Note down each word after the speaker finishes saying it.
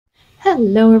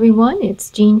Hello everyone, it's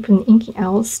Jean from the Inky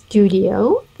Owl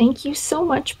Studio. Thank you so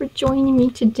much for joining me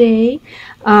today.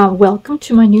 Welcome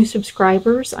to my new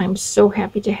subscribers. I'm so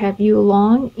happy to have you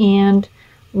along, and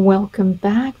welcome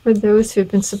back for those who have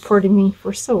been supporting me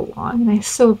for so long, and I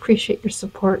so appreciate your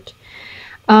support.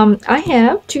 I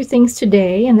have two things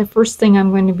today, and the first thing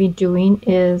I'm going to be doing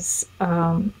is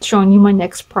showing you my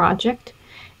next project,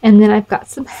 and then I've got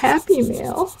some happy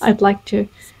mail I'd like to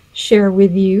share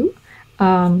with you.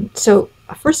 So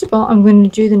first of all, I'm going to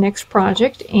do the next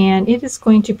project, and it is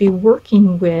going to be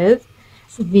working with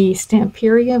the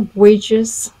Stamperia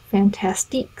Voyages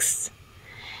Fantastiques,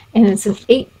 and it's an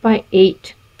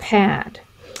 8x8 pad.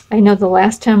 I know the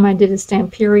last time I did a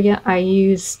Stamperia, I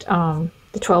used the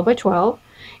 12x12,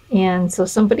 and so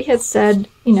somebody had said,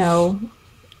 you know,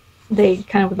 they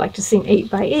kind of would like to see an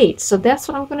 8x8, so that's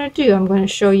what I'm going to do. I'm going to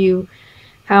show you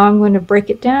how I'm going to break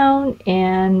it down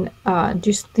and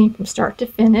do something from start to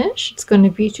finish. It's going to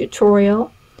be a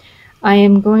tutorial. I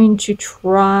am going to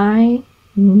try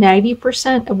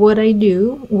 90% of what I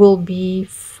do will be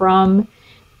from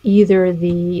either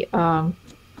the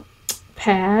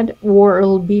pad, or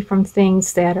it'll be from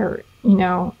things that are, you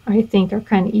know, I think are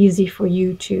kind of easy for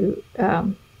you to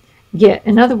get.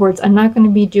 In other words, I'm not going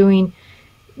to be doing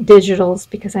digitals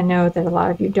because I know that a lot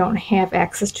of you don't have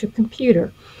access to a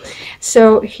computer.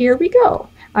 So here we go.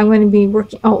 I'm going to be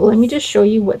working. Oh, let me just show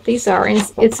you what these are.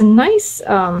 And it's a nice,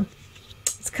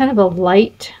 it's kind of a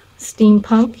light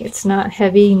steampunk. It's not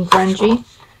heavy and grungy,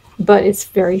 but it's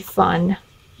very fun,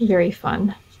 very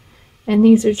fun. And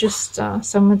these are just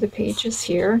some of the pages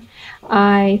here.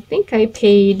 I think I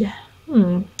paid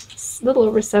a little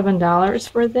over $7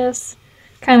 for this.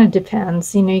 Kind of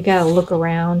depends, you know, you gotta look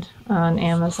around on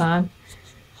Amazon.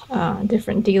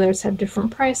 Different dealers have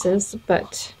different prices,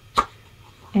 but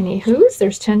anywho's,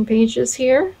 there's 10 pages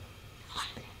here,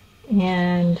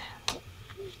 and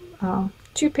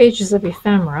 2 pages of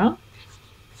ephemera.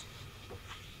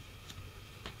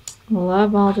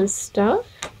 Love all this stuff.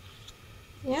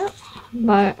 Yeah,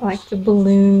 like the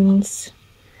balloons.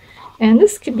 And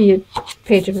this could be a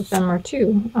page of ephemera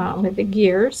too, with the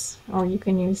gears, or you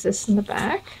can use this in the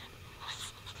back.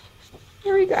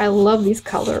 There we go. I love these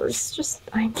colors.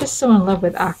 I'm just so in love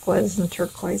with aquas and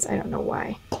turquoise. I don't know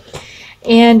why.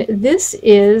 And this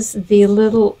is the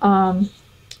little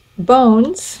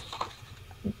bones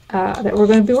that we're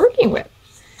going to be working with.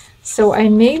 So I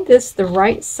made this the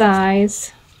right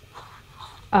size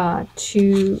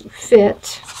to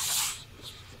fit,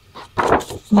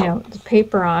 you know, the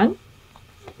paper on.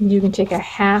 You can take a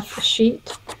half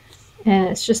sheet, and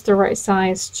it's just the right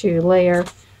size to layer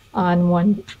on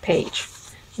one page.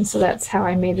 And so that's how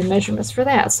I made the measurements for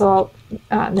that. So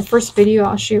in the first video,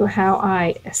 I'll show you how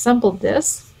I assembled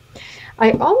this.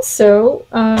 I also,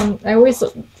 I always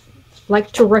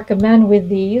like to recommend with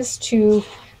these to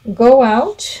go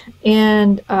out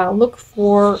and look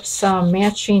for some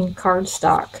matching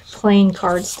cardstock, plain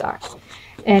cardstock.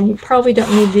 And you probably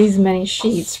don't need these many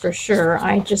sheets for sure.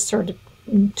 I just sort of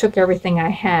took everything I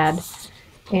had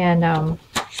and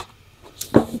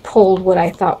pulled what I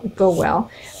thought would go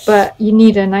well. But you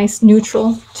need a nice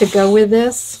neutral to go with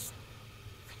this.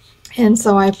 And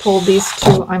so I pulled these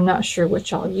two. I'm not sure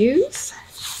which I'll use.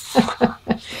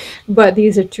 But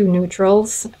these are 2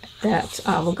 neutrals that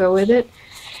will go with it.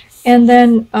 And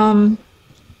then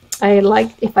I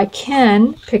like, if I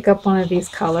can pick up one of these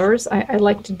colors, I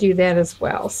like to do that as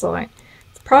well. So I'll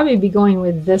probably be going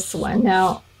with this one.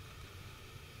 Now,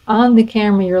 on the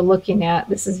camera you're looking at,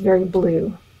 this is very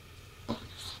blue.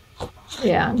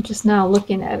 Yeah, I'm just now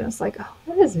looking at it. It's like, oh,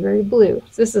 that is very blue.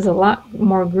 This is a lot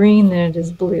more green than it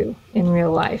is blue in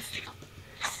real life.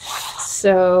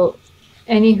 So,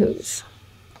 anywho's,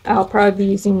 I'll probably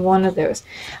be using one of those.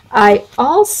 I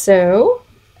also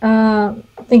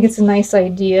think it's a nice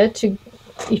idea to,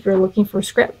 if you're looking for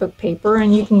scrapbook paper,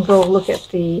 and you can go look at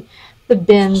the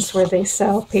bins where they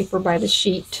sell paper by the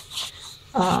sheet.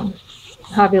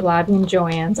 Hobby Lobby and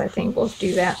Joann's, I think, both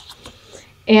do that.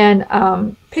 And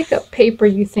pick up paper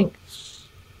you think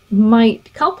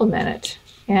might complement it.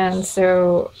 And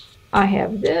so I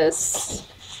have this.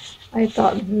 I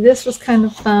thought this was kind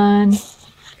of fun,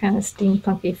 kind of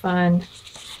steampunky fun.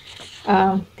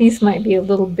 These might be a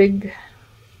little big,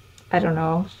 I don't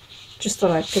know, just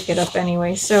thought I'd pick it up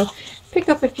anyway. So pick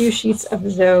up a few sheets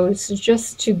of those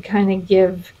just to kind of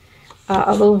give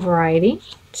a little variety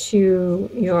to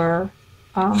your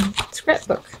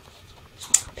scrapbook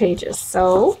pages.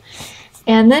 So,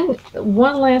 and then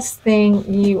one last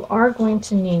thing you are going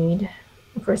to need,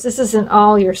 of course this isn't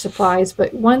all your supplies,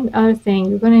 but one other thing,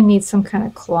 you're going to need some kind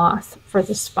of cloth for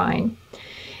the spine.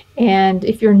 And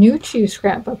if you're new to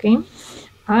scrapbooking,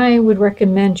 I would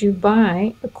recommend you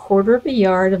buy 1/4 of a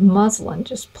yard of muslin,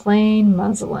 just plain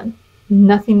muslin,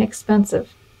 nothing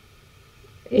expensive.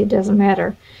 It doesn't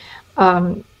matter.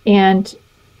 And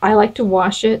I like to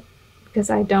wash it because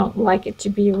I don't like it to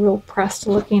be real pressed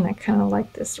looking. I kind of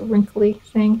like this wrinkly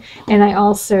thing. And I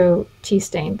also tea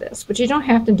stained this, but you don't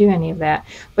have to do any of that.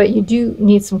 But you do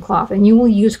need some cloth, and you will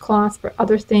use cloth for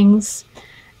other things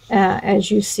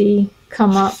as you see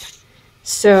come up.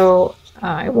 So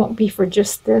it won't be for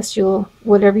just this. You'll,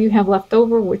 whatever you have left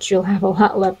over, which you'll have a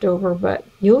lot left over, but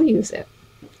you'll use it.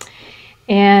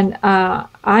 And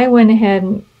I went ahead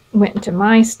and went into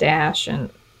my stash, and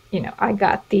I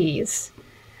got these.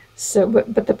 So,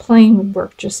 but the plain would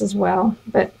work just as well.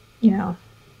 But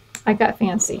I got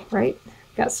fancy, right?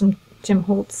 Got some Tim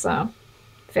Holtz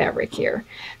fabric here.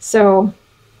 So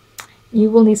you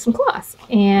will need some cloth.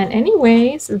 And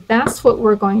anyways, that's what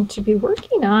we're going to be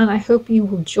working on. I hope you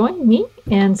will join me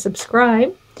and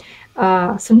subscribe.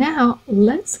 So now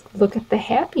let's look at the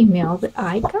Happy Mail that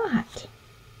I got.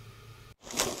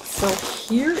 So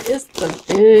here is the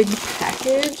big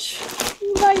package.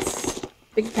 Nice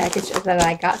big package that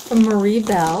I got from Marie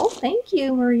Bell. Thank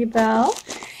you, Marie Bell.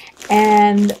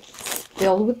 And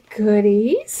filled with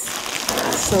goodies.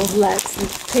 So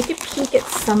let's take a peek at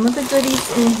some of the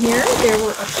goodies in here. There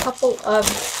were a couple of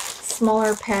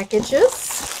smaller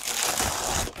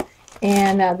packages.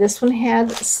 And this one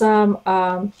had some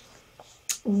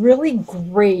really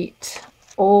great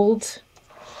old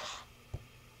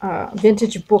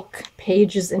vintage book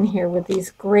pages in here with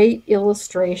these great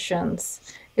illustrations.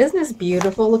 Isn't this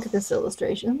beautiful? Look at this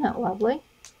illustration. Isn't that lovely?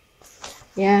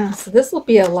 Yeah, so this will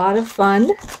be a lot of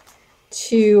fun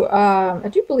to, I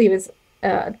do believe it's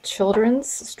a children's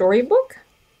storybook.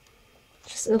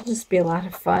 It'll just be a lot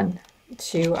of fun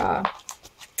to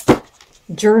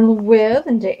journal with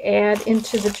and to add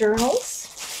into the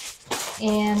journals.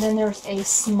 And then there's a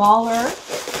smaller,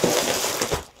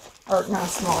 or not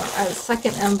smaller, a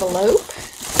second envelope.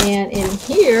 And in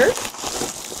here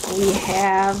we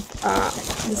have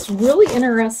this really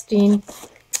interesting,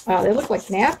 they look like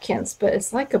napkins, but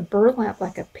it's like a burlap,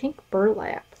 like a pink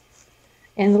burlap.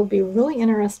 And it'll be really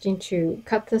interesting to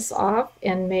cut this off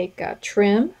and make a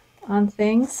trim on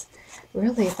things.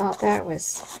 Really thought that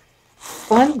was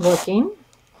fun looking.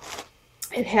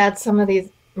 It had some of these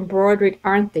embroidered,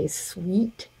 aren't they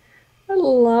sweet? I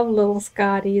love little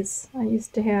Scotties. I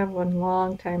used to have one a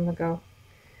long time ago.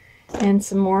 And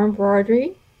some more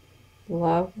embroidery.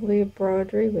 Lovely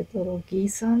embroidery with little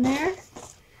geese on there.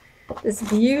 This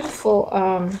beautiful,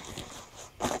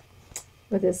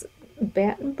 with this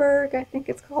Battenberg, I think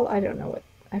it's called. I don't know what,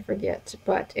 I forget.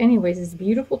 But anyways, this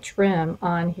beautiful trim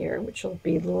on here, which will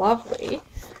be lovely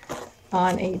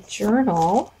on a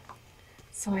journal.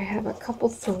 So I have a couple,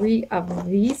 3 of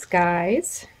these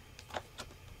guys.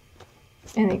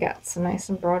 And they got some nice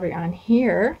embroidery on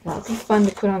here. That'll be fun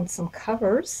to put on some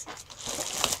covers.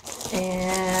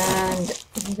 And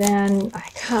then I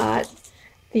got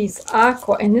these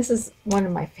aqua, and this is one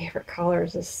of my favorite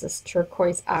colors. This is this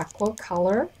turquoise aqua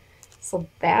color. So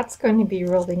that's going to be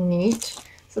really neat.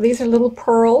 So these are little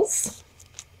pearls.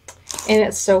 And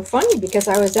it's so funny because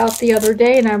I was out the other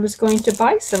day and I was going to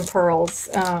buy some pearls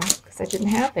because I didn't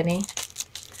have any.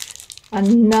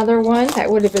 Another one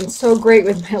that would have been so great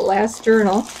with my last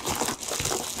journal.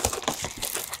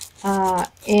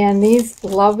 And these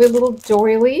lovely little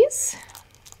doilies.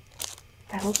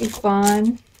 That'll be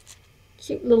fun.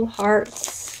 Cute little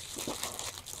hearts.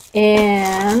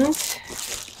 And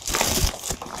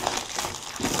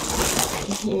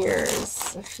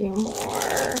here's a few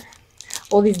more.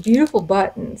 Oh, these beautiful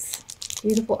buttons.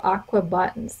 Beautiful aqua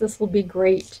buttons. This will be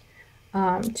great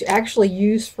to actually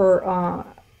use for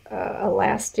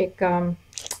elastic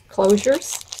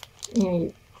closures.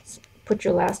 You put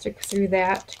your elastic through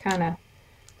that to kind of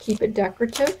keep it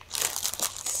decorative.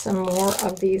 Some more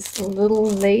of these little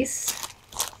lace.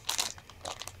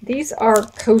 These are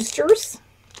coasters.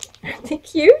 Aren't they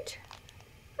cute?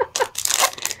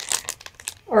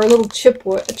 Or little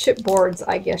chipboards,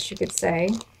 I guess you could say.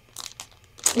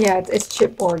 Yeah, it's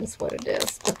chipboard is what it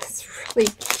is. But it's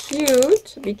really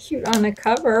cute. It'd be cute on the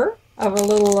cover of a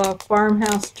little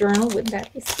farmhouse journal. Wouldn't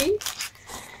that be sweet?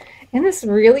 And this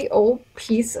really old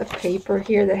piece of paper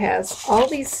here that has all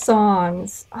these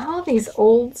songs, all these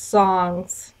old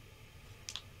songs.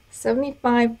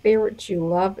 75 favorites you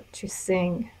love to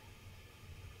sing.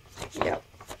 Yep.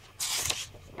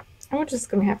 I'm just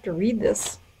going to have to read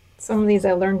this. Some of these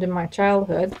I learned in my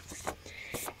childhood.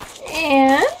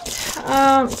 And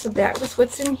so that was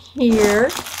what's in here.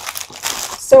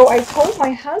 So I told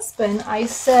my husband, I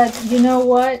said, you know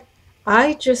what?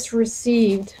 I just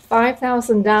received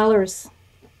 $5,000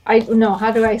 no,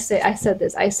 how do I say, I said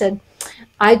this, I said,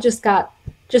 I just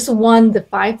won the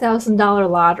 $5,000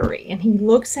 lottery. And he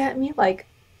looks at me like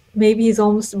maybe he's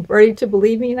almost ready to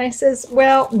believe me. And I says,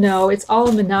 well, no, it's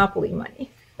all Monopoly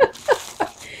money.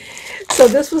 So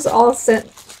this was all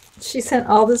sent, she sent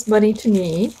all this money to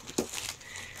me,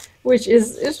 which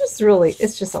is, it's just really,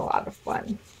 it's just a lot of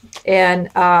fun. And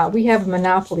we have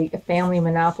a family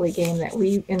Monopoly game that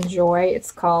we enjoy.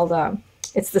 It's called,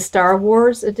 it's the Star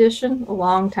Wars edition, a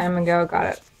long time ago, got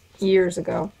it years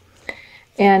ago.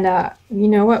 And you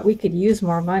know what, we could use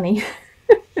more money.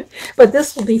 But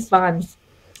this will be fun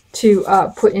to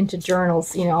put into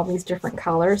journals, you know, all these different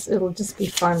colors. It'll just be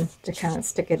fun to kind of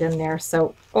stick it in there.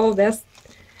 So, oh,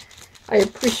 I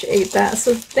appreciate that.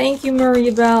 So thank you,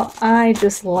 Maria Bell. I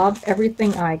just love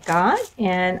everything I got,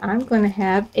 and I'm going to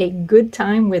have a good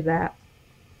time with that.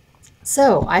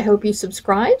 So I hope you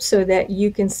subscribe so that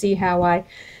you can see how I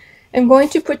am going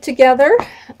to put together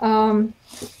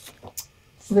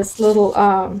this little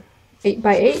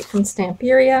 8x8 from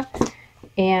Stamperia,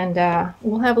 and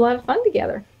we'll have a lot of fun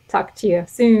together. Talk to you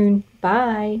soon.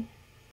 Bye.